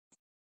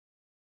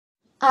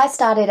I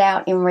started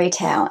out in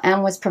retail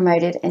and was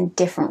promoted in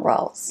different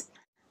roles.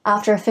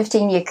 After a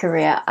 15-year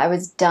career, I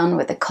was done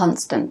with the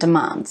constant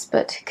demands,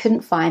 but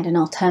couldn't find an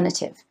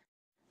alternative.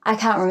 I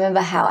can't remember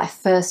how I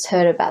first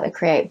heard about the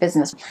Create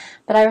business,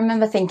 but I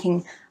remember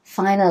thinking,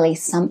 finally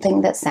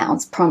something that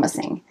sounds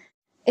promising.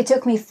 It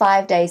took me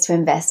 5 days to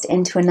invest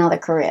into another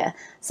career,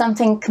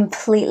 something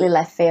completely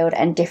left field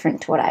and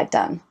different to what I'd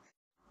done.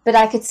 But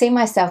I could see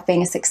myself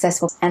being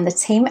successful, and the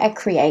team at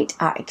Create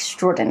are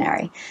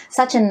extraordinary.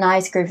 Such a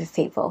nice group of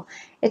people.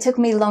 It took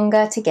me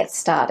longer to get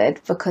started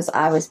because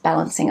I was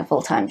balancing a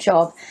full-time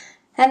job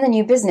and the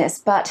new business,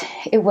 but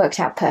it worked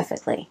out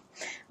perfectly.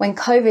 When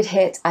COVID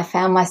hit, I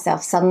found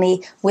myself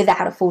suddenly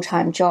without a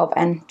full-time job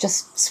and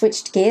just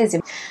switched gears.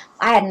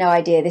 I had no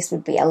idea this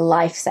would be a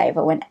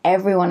lifesaver when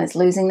everyone is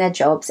losing their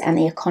jobs and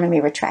the economy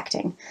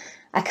retracting.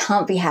 I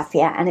can't be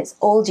happier, and it's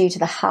all due to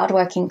the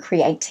hardworking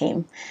Create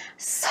team.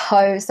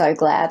 So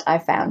glad I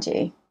found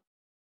you.